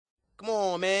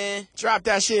on, man. Drop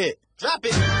that shit. Drop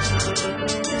it.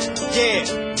 Yeah.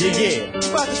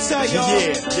 About to tell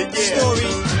y'all story.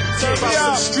 Tell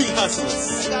about some street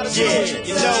hustlers. Yeah.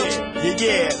 You know.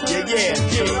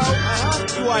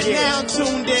 You are now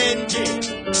tuned in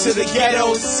to the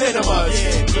Ghetto Cinemas.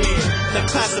 The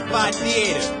Klasified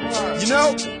Theater. You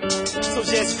know? So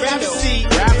just grab a seat.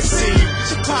 Grab a seat.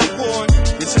 Get your popcorn.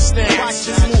 Get your snacks. Watch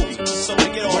this movie. So we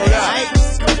get all Word up. right.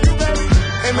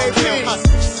 MAP.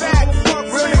 Facts.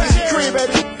 Real niggas and cream,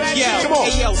 baby. Yo, Come on.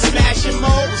 hey yo, smash and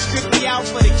mold, strictly out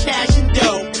for the cash and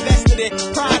dough. Invested in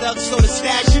products so the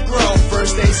stash should grow.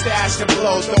 First they stash and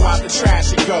blow, throw out the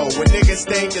trash and go. When niggas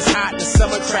think it's hot, the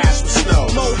summer crash with snow.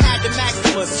 Mo had the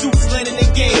Maxima, suits, linen,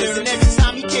 and gators. And every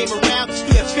time he came around,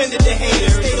 he offended the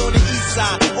haters. Stayed on the east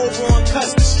side, over on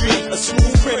Custer Street. A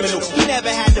smooth criminal, he never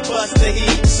had to bust the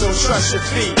heat. So trust your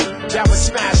feet, that was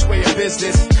smash way of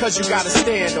business. Cause you gotta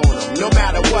stand on them, no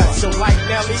matter what. So like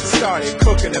Nelly started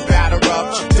cooking the batter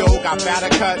up. Dough got batter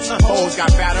cuts, hoes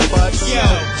got batter butts. Yo,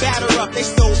 batter up, they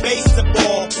stole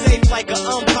baseball. Safe like an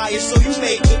umpire, so you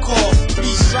made the call. 3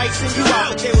 strikes and you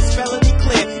out, but they was felony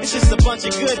clear. It's just a bunch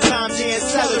of good times here in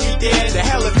celery there. The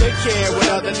hell if they care what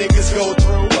other niggas go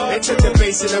through. They took the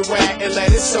base of the rat and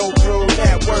let it soak through.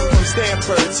 That work from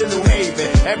Stanford to New Haven.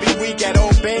 Every week at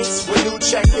old banks with new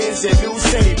check-ins and new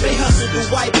savings. They hustled the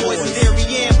white boys in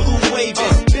Darien, blue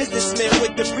waving. Businessmen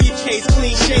with the briefcase,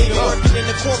 clean shaven. Working in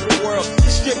the corporate world,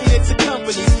 distributed to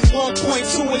companies. 1.2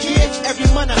 a year, every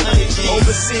month 100 G's.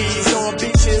 Overseas, on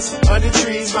beaches, under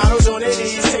trees, models on their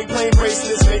knees. Take plain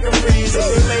bracelets, make them freeze. If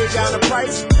they lay down the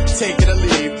price, take it or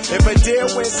leave. If a deal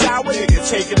went sour, nigga,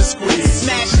 take it or squeeze.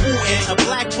 Smash bootin', a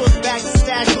black book bag to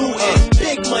stash lootin'.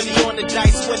 Big money on the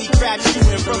dice when he cracked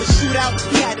shooting. From a shootout,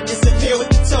 he had to disappear with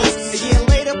the toast. A year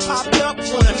later, popped up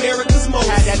on America's Most.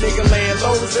 Had that nigga laying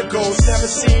lows of ghosts, never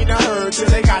seen or heard till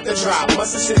they got the drop.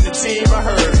 Must have sent the team a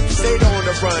herd. Stayed on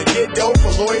the run, get dope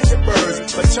for lawyers and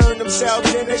birds, but turn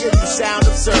themselves in, nigga, you sound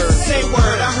absurd. Say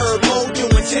word, I heard Mo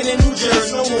doing 10 in New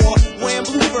Jersey, no more. Wearing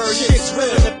blue fur, shit's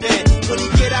real in the pen. When he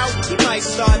get out, he might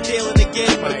start dealing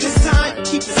again. But this time,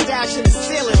 keep the stash in the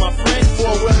ceiling, my friend.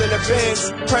 4-wheel in the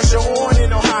Benz, pressure on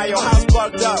in Ohio, house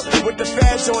bugged up, with the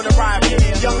feds on the rival.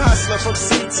 Young hustler from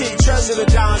CT, treasure the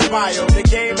Don's bio. The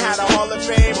game had a Hall of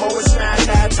Fame, over smash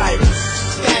had titles.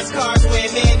 Fast cars,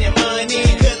 women, and money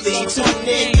could lead to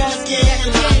niggas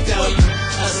getting locked up.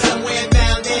 Somewhere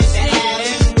down in the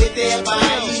alley with their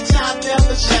body chopped up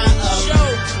and shot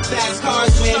up. Fast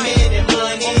cars, women, and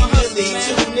money could lead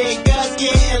to niggas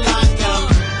getting locked up.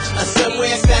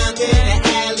 Somewhere found in the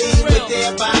alley with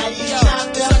their body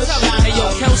chopped up and shot up. Hey yo,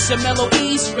 Kelsey and Mellow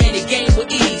East ran the game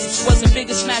with ease. Wasn't big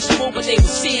and smashable, but they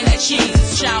was seeing that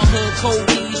cheese. Childhood cold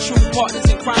D's, true partners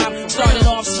in crime. Started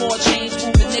off small change,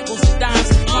 moving nickels and dimes.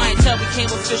 Clientele became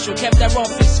official, kept that raw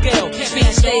fish scale.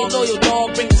 Being stayed loyal,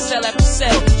 dog, bringing cell after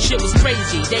cell. Shit was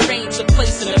crazy, their reign took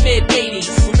place in the mid-80s.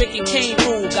 When Rick and Kane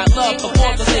ruled, got love for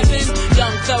all the living.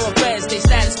 Young thoroughbreds, they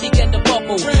status began to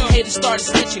bubble. Haters started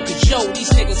snitching, cause yo, these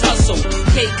niggas hustle.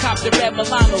 K copped the red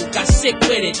Milano, got sick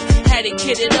with it. Had it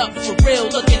kitted up, for real,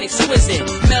 looking exquisite.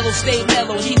 Mellow stayed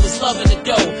mellow, he was loving the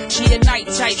dough. She a night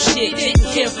type shit, didn't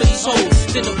care for these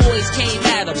hoes. Then the boys came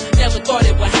at him, never thought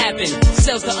it would happen.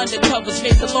 Sells the undercovers,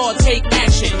 make the law take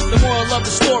action. The moral of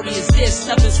the story is this,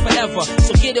 nothing's forever.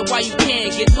 So get it while you can,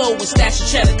 get low and stash your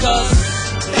cheddar, cuz.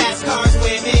 Fast cars,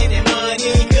 women, and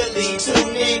money could lead to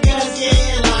niggas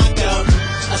getting